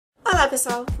Olá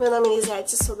pessoal, meu nome é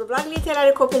Nizete, sou do blog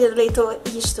literário Companhia do Leitor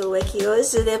e estou aqui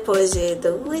hoje depois de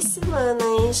 2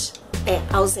 semanas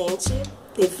ausente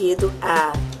devido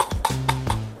a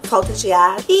falta de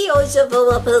ar. E hoje eu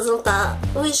vou apresentar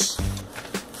os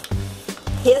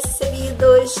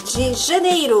recebidos de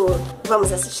janeiro.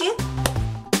 Vamos assistir?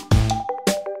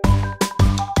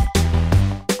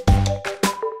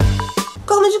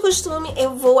 Como de costume,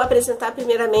 eu vou apresentar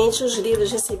primeiramente os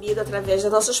livros recebidos através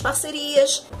das nossas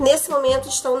parcerias. Nesse momento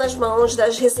estão nas mãos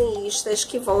das resenhistas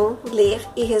que vão ler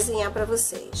e resenhar para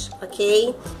vocês,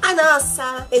 ok? A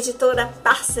nossa editora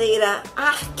parceira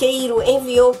Arqueiro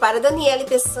enviou para Daniele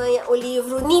Peçanha o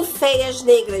livro Ninféias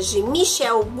Negras, de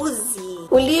Michel Bouzy.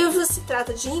 O livro se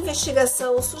trata de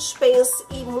investigação, suspense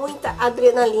e muita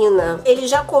adrenalina. Ele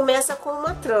já começa com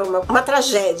uma trama, uma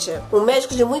tragédia. Um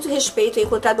médico de muito respeito é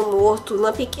encontrado morto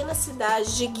numa pequena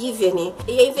cidade de Giverny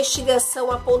e a investigação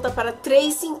aponta para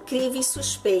 3 incríveis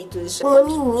suspeitos. Uma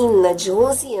menina de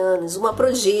 11 anos, uma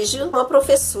prodígio, uma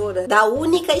professora da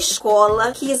única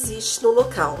escola que existe no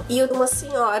local e uma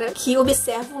senhora que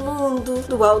observa o mundo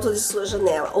do alto de sua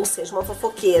janela, ou seja, uma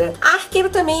fofoqueira. A Arqueiro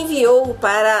também enviou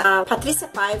para a Patrícia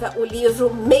Paiva o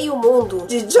livro Meio Mundo,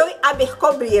 de Joy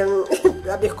Abercrombie.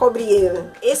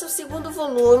 Esse é o 2º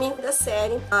volume da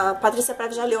série. A Patrícia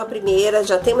Paiva já leu a primeira,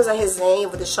 já temos a resenha,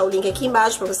 vou deixar o link aqui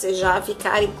embaixo para vocês já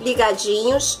ficarem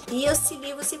ligadinhos. E esse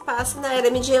livro se passa na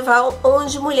era medieval,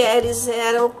 onde mulheres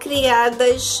eram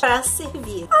criadas para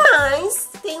servir. Mas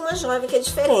tem uma jovem que é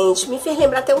diferente, me fez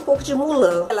lembrar até um pouco de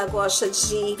Mulan. Ela gosta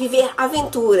de viver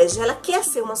aventuras, ela quer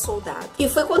ser uma soldada. E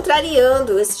foi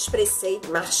contrariando esses preceitos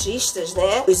machistas,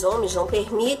 né? Os homens não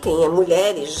permitem a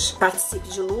mulheres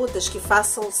participem de lutas, que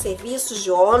façam serviços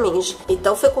de homens.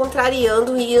 Então foi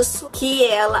contrariando isso que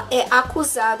ela é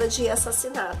acusada de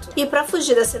assassinato. E para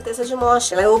fugir da sentença de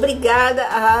morte, ela é obrigada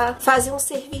a fazer um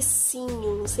servicinho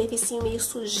meio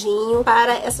sujinho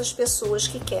para essas pessoas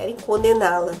que querem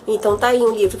condená-la. Então tá aí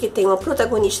um livro que tem uma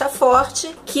protagonista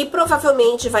forte, que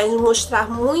provavelmente vai nos mostrar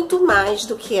muito mais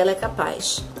do que ela é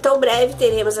capaz. Então breve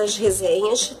teremos as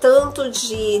resenhas, tanto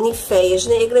de Ninféias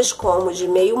Negras como de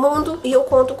Meio Mundo, e eu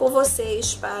conto com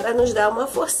vocês para nos dar uma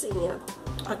forcinha,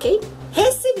 ok?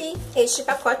 Recebi este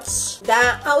pacote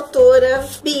da autora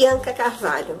Bianca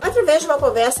Carvalho. Através de uma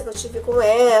conversa que eu tive com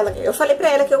ela, eu falei pra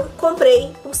ela que eu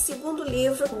comprei o 2º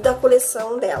livro da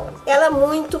coleção dela. Ela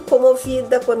muito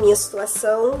comovida com a minha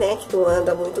situação, né, que não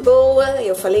anda muito boa.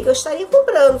 Eu falei que eu estaria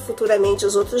comprando futuramente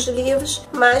os outros livros,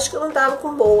 mas que eu não estava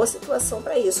com boa situação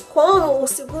para isso. Como o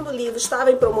 2º livro estava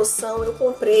em promoção, eu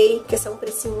comprei, porque esse é um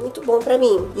precinho muito bom para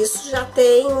mim. Isso já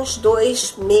tem uns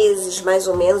 2 meses, mais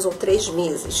ou menos, ou 3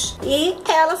 meses. E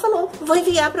ela falou, vou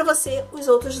enviar para você os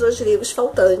outros 2 livros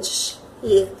faltantes.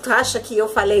 E tu acha que eu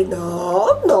falei,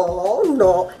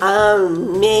 não,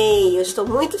 amei, eu estou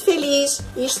muito feliz.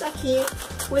 E está aqui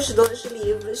os 2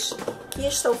 livros que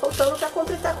estão faltando para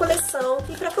completar a coleção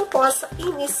e para que eu possa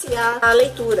iniciar a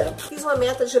leitura. Fiz uma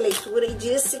meta de leitura e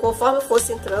disse, conforme eu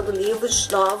fosse entrando livros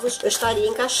novos, eu estaria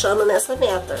encaixando nessa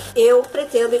meta. Eu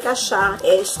pretendo encaixar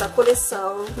esta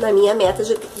coleção na minha meta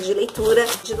de leitura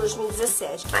de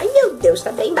 2017. Ai meu Deus,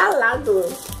 tá bem embalado.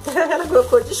 Ela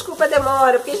colocou, desculpa a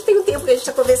demora, porque tem um tempo que a gente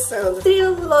tá conversando.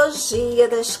 Trilogia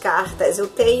das Cartas. Eu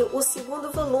tenho o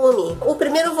 2º volume. O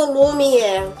primeiro volume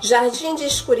é Jardim de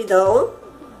Escuridão.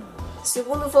 O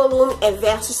 2º volume é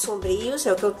Versos Sombrios,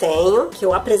 é o que eu tenho, que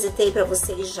eu apresentei pra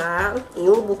vocês já em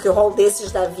um book haul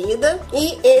desses da vida.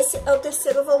 E esse é o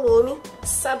 3º volume,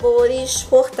 Sabores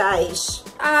Mortais.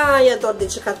 Ai, adoro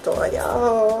dedicatória.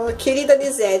 Oh, querida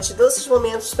Nizete, doces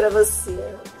momentos pra você.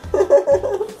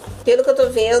 Pelo que eu tô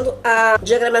vendo, a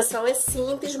diagramação é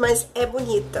simples, mas é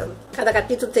bonita. Cada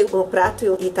capítulo tem um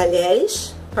prato e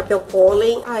talheres. Papel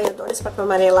pólen. Ai, adoro esse papel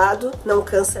amarelado. Não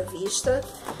cansa a vista.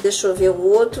 Deixa eu ver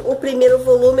o outro. O primeiro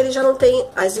volume ele já não tem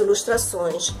as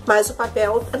ilustrações, mas o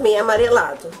papel também é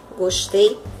amarelado.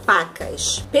 Gostei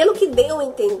pacas. Pelo que deu a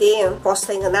entender, posso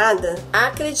estar enganada,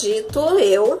 acredito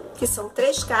eu que são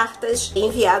 3 cartas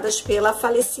enviadas pela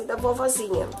falecida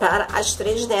vovozinha para as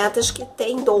 3 netas que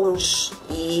têm dons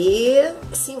e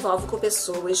se envolvem com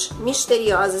pessoas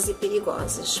misteriosas e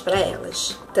perigosas para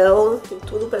elas. Então, tem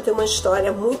tudo para ter uma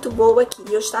história muito boa aqui.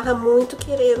 E eu estava muito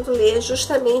querendo ler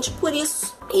justamente por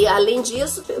isso. E além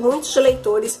disso, muitos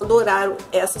leitores adoraram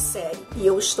essa série e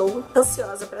eu estou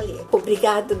ansiosa para ler.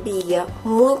 Obrigada, Bia.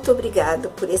 Muito obrigada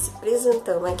por esse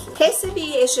presentão aqui.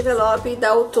 Recebi este envelope da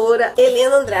autora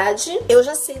Helena Andrade. Eu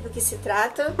já sei do que se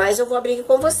trata, mas eu vou abrir aqui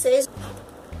com vocês.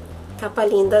 Capa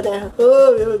linda, né?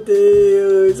 Oh, meu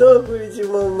Deus, orgulho de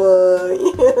mamãe.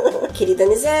 Querida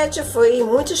Nizete, foi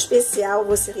muito especial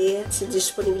você ter se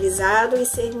disponibilizado e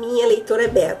ser minha leitora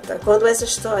beta, quando essa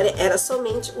história era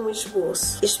somente um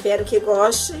esboço. Espero que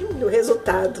gostem do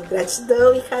resultado.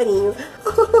 Gratidão e carinho.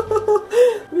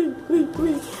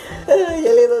 Ai,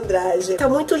 Helena Andrade. Tá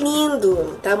muito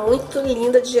lindo. Tá muito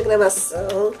linda a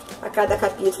diagramação. A cada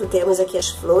capítulo temos aqui as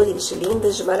flores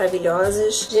lindas,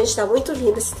 maravilhosas. Gente, tá muito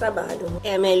lindo esse trabalho.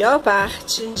 É a melhor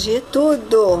parte de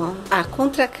tudo. A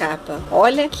contracapa.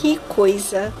 Olha que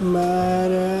coisa maravilhosa.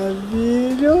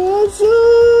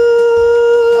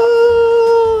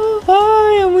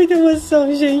 Ai, é muita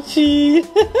emoção, gente.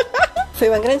 Foi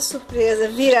uma grande surpresa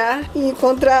virar e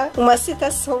encontrar uma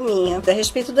citação minha a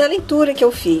respeito da leitura que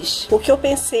eu fiz. O que eu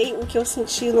pensei, o que eu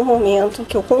senti no momento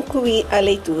que eu concluí a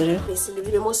leitura. Esse livro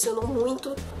me emocionou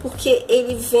muito porque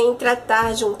ele vem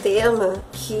tratar de um tema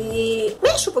que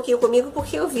mexe um pouquinho comigo,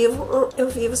 porque eu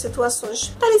vivo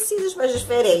situações parecidas, mas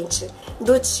diferentes.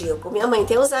 Do tipo, minha mãe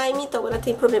tem Alzheimer, então ela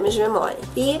tem problemas de memória.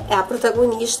 E a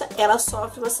protagonista, ela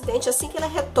sofre um acidente assim que ela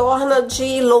retorna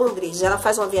de Londres. Ela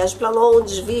faz uma viagem para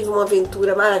Londres, vive uma aventura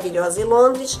maravilhosa em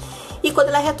Londres, e quando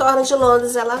ela retorna de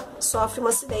Londres, ela sofre um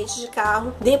acidente de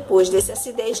carro. Depois desse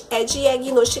acidente, é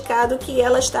diagnosticado que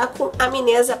ela está com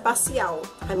amnésia parcial.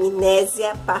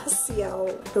 Amnésia parcial.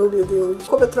 Oh, meu Deus.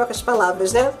 Como eu troco as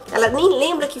palavras, né? Ela nem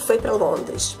lembra que foi para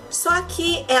Londres. Só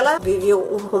que ela viveu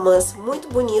um romance muito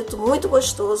bonito, muito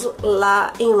gostoso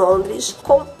lá em Londres,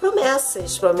 com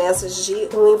promessas de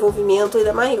um envolvimento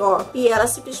ainda maior. E ela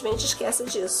simplesmente esquece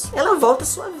disso. Ela volta à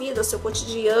sua vida, ao seu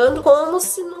cotidiano, como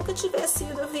se nunca tivesse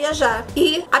ido viajar.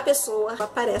 E a pessoa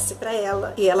aparece pra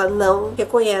ela e ela não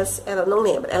reconhece, ela não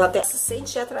lembra. Ela até se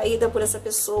sente atraída por essa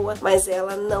pessoa, mas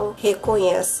ela não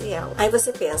reconhece ela. Aí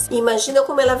você pensa, imagina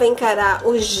como ela vai encarar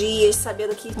os dias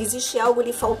sabendo que existe algo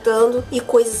lhe faltando e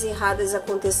coisas erradas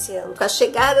acontecendo. Com a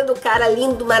chegada do cara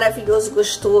lindo, maravilhoso,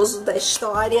 gostoso da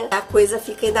história, a coisa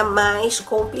fica ainda mais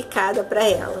complicada pra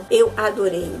ela. Eu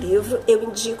adorei o livro, eu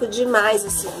indico demais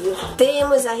esse livro.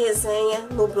 Temos a resenha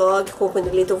no blog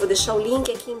Companhia do Leitor, eu vou deixar o link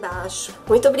aqui embaixo.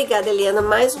 Muito obrigada, Helena,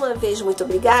 mais uma vez, muito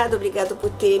obrigada. Obrigado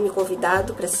por ter me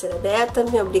convidado para ser a beta,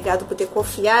 obrigado por ter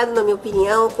confiado na minha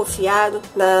opinião, confiado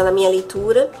na minha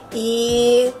leitura,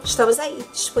 e estamos aí,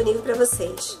 disponível para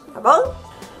vocês, tá bom?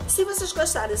 Se vocês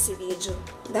gostaram desse vídeo,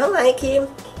 dá um like.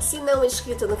 Se não é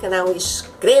inscrito no canal,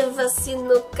 inscreva-se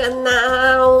no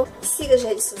canal. Siga as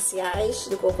redes sociais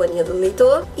do Companhia do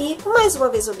Leitor. E, mais uma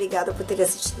vez, obrigada por ter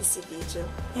assistido esse vídeo.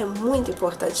 É muito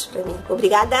importante para mim.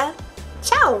 Obrigada.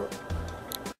 Tchau!